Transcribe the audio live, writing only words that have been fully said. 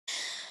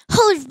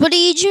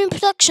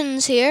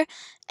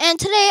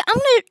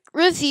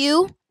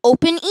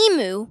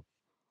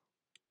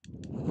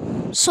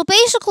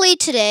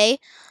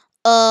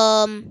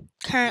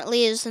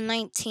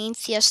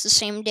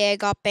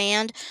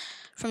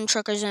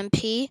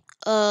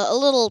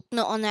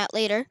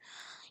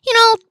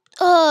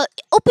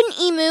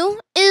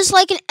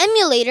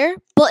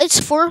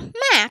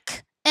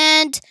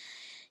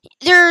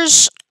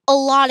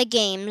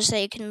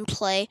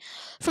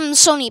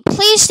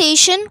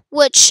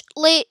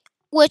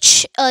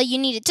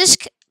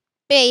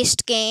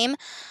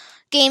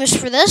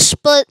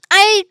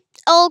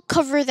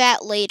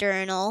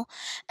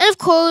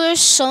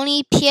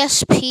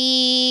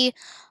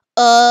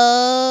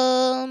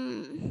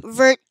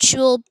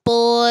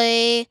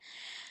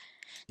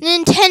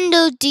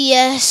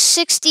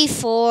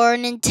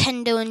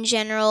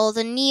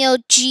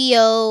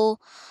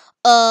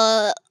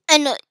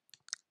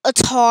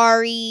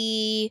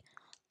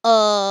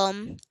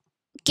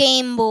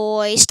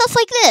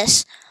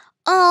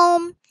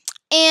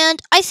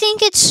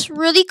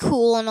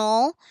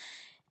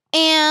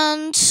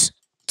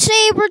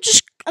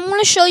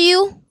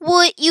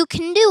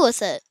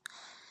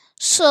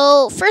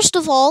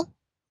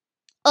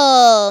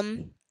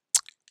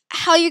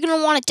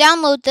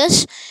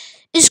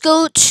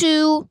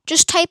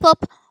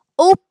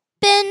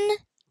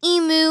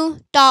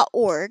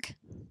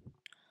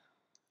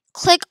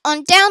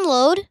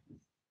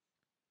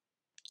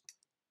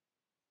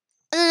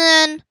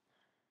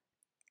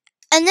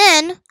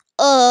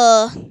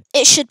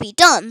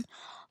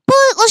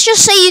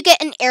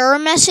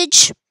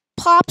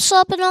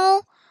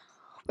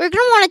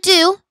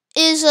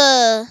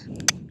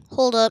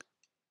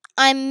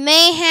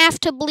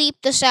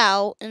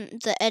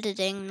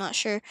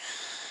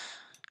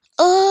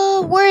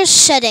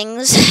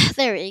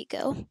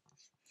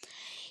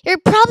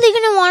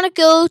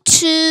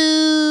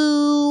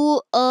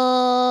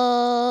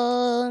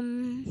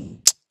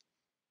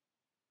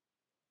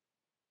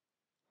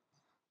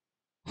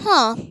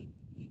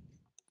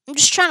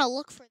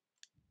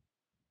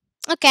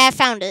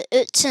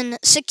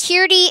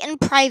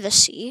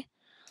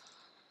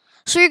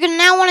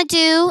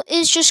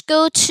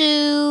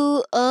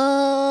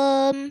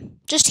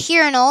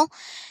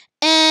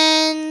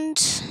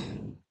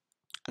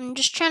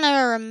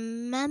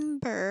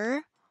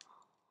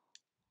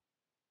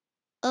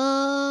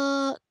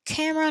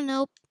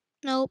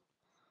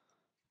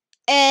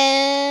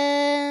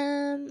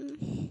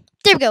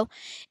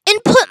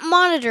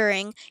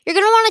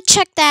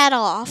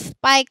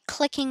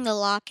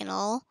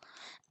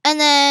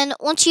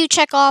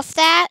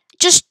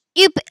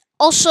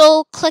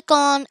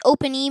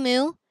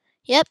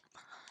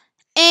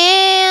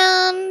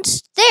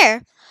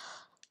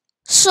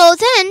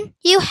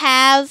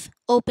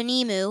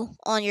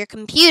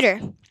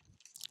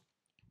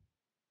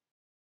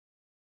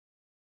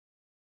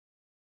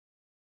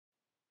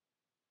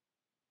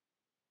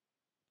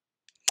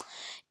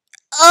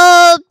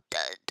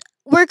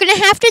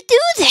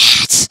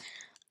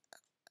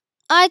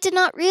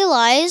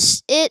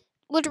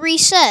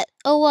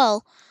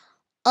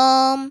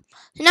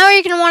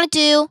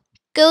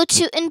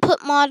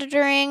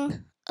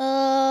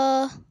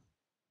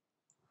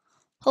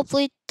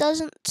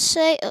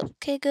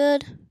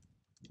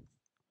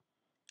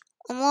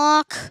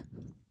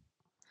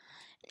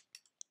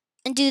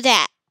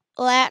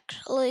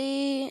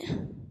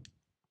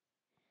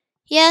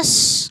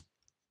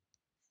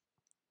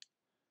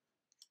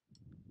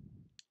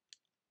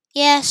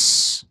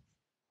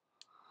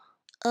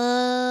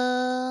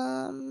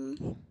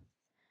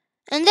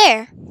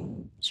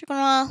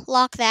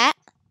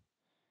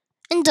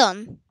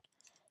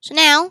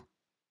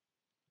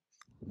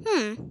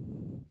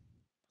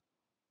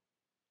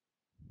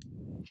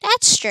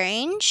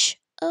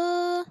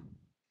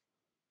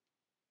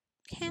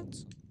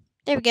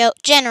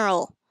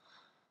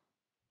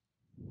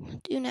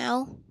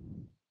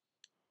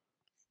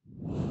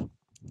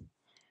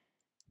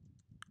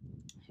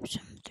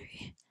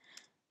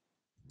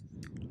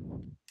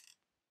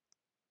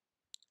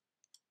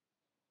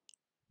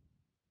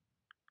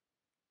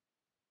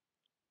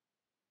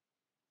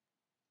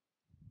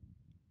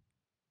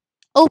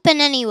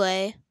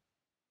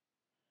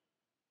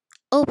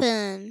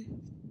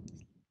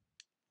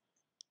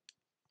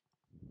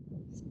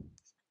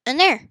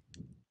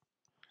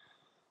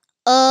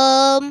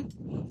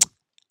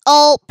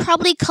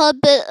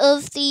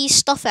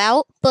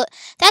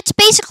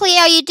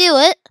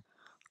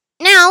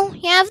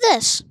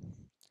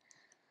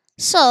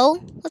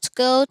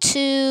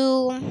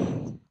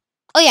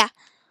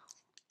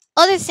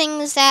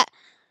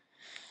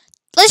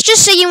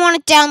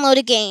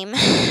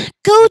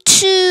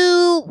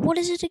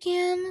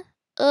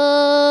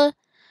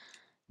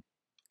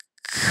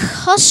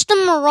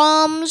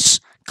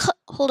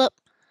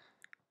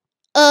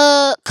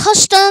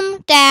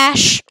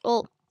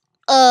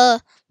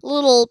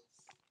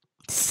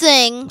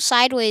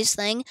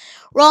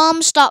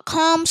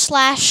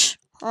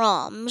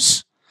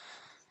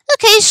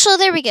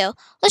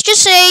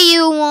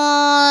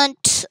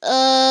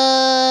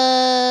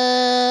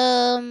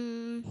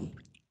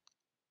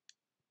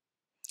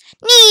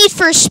Need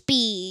for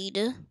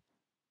Speed.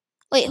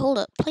 Wait, hold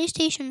up.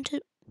 PlayStation 2.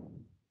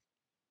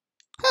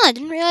 I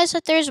didn't realize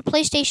that there's a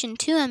PlayStation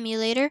 2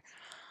 emulator.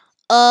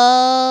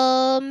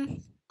 I'll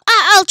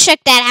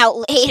check that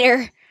out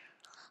later.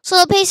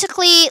 So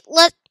basically,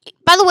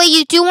 by the way,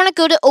 you do want to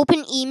go to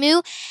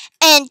OpenEmu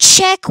and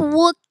check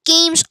what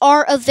games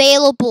are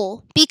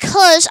available.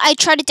 Because I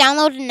tried to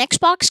download an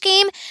Xbox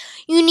game,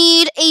 you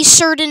need a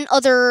certain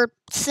other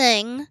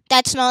thing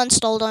that's not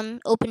installed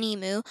on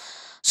OpenEmu.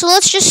 So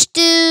let's just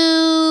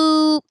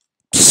do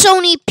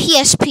Sony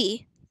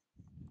PSP.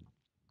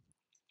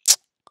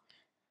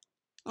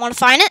 Want to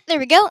find it? There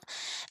we go.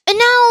 And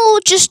now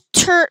just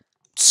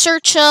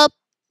search up,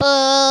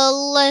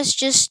 let's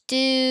just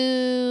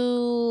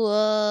do,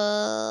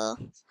 I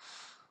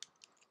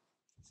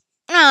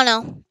don't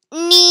know.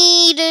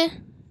 Need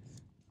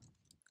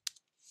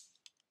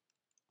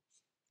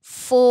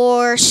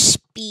for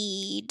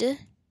Speed.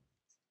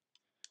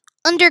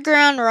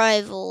 Underground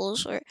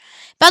Rivals. Or,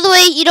 by the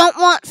way, you don't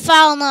want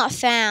file not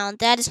found.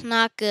 That is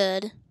not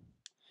good.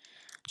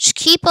 Just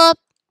keep up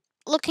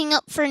looking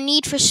up for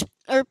Need for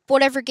or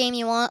whatever game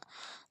you want.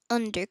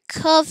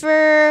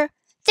 Undercover.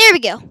 There we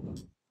go.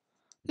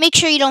 Make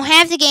sure you don't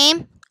have the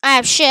game. I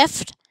have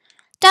Shift.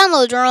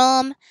 Download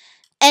ROM.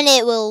 And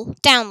it will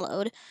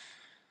download.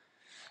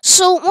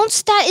 So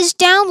once that is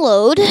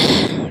download,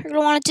 what you're going to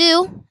want to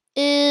do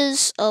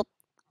is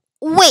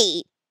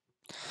wait.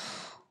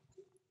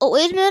 Oh,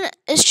 wait a minute.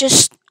 It's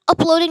just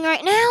uploading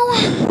right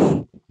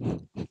now.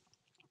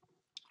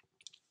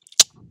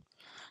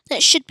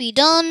 That should be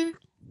done.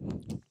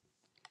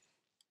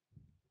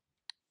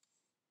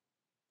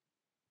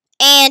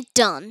 And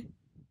done.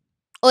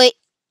 Wait.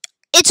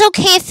 It's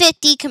okay if it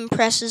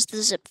decompresses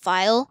the zip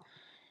file.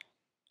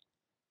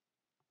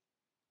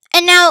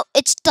 And now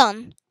it's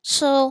done.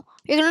 So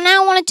you're going to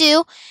now want to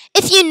do,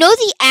 if you know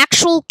the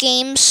actual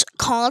game's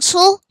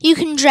console, you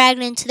can drag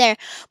it into there.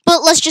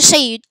 But let's just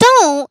say you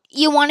don't.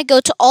 You want to go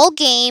to all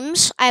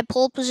games. I have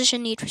Pole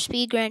Position, Need for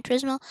Speed, Gran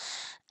Turismo.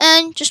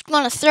 And just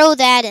want to throw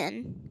that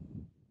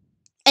in.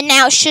 And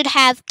now it should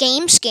have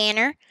Game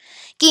Scanner.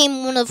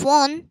 Game 1 of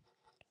 1.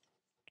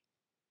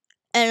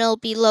 And it'll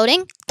be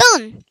loading.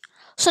 Done.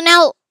 So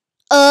now,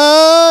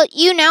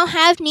 you now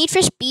have Need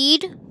for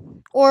Speed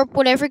or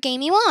whatever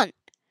game you want.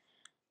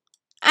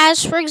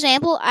 As for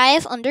example, I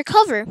have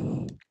Undercover.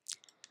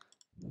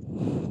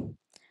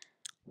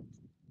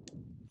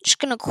 Just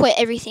gonna quit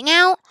everything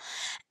out,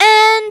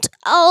 and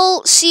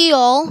I'll see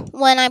y'all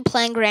when I'm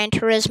playing Gran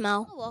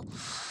Turismo.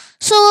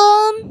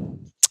 So,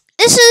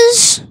 this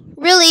is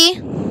really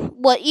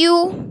what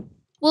you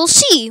will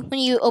see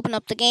when you open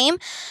up the game.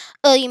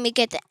 You may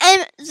get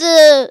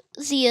the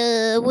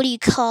what do you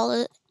call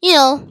it? You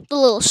know, the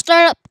little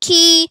startup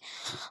key.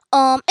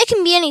 It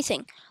can be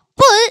anything,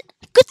 but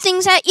good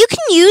thing's that you can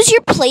use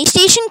your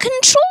PlayStation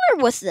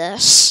controller with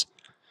this.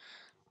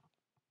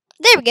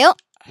 There we go.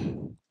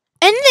 And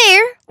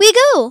there we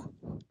go.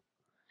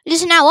 It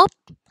is now up.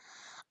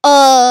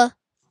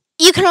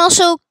 You can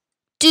also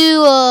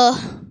do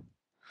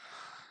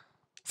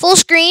full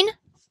screen.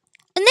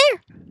 And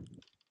there.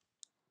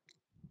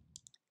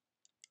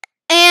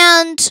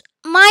 And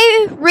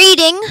my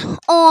rating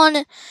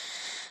on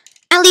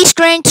at least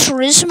Gran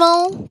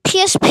Turismo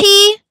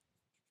PSP,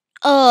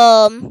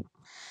 I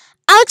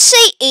would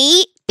say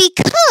 8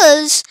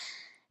 because,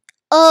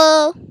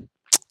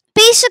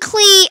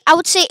 basically, I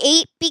would say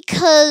 8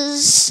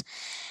 because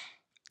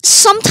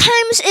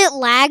sometimes it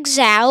lags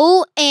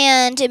out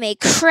and it may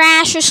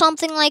crash or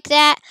something like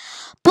that.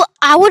 But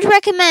I would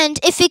recommend,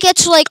 if it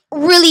gets, like,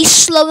 really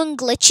slow and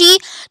glitchy,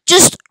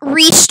 just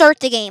restart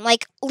the game.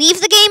 Like,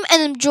 leave the game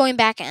and then join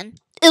back in.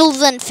 It'll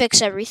then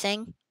fix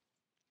everything.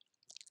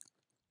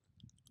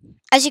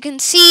 As you can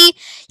see,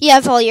 you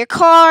have all your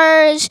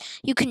cars.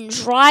 You can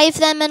drive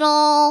them and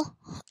all.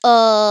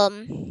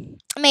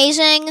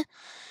 Amazing.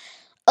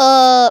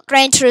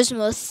 Gran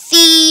Turismo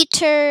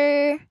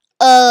Theater.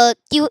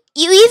 You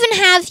even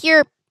have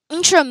your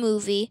intro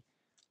movie.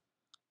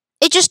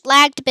 It just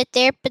lagged a bit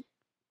there, but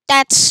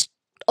that's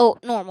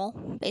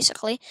normal,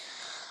 basically.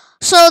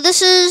 So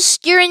this is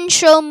your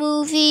intro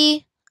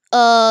movie.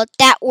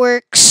 That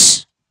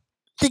works.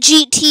 The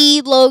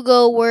GT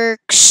logo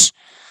works.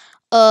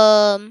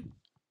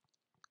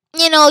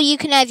 You know, you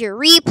can have your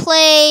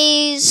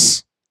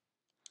replays.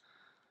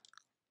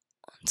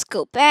 Let's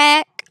go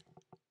back.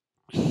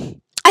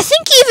 I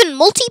think even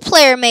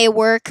multiplayer may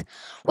work.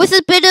 With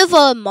a bit of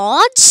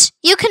mods,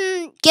 you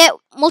can get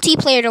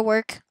multiplayer to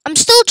work. I'm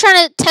still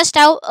trying to test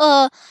out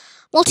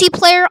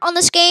multiplayer on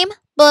this game,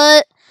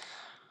 but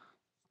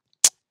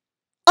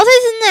other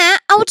than that,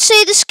 I would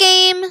say this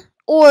game,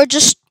 or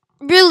just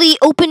really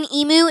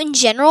OpenEmu in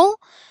general,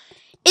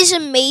 is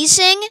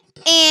amazing,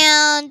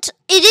 and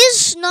it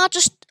is not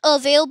just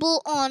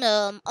available on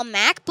a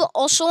Mac, but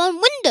also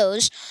on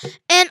Windows.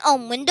 And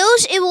on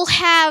Windows, it will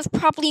have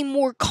probably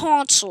more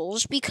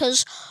consoles,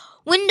 because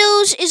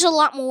Windows is a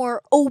lot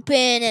more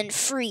open and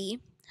free.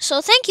 So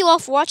thank you all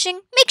for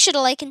watching. Make sure to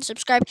like and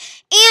subscribe,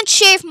 and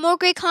share for more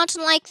great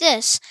content like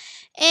this.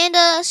 And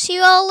see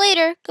you all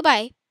later.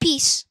 Goodbye.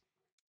 Peace.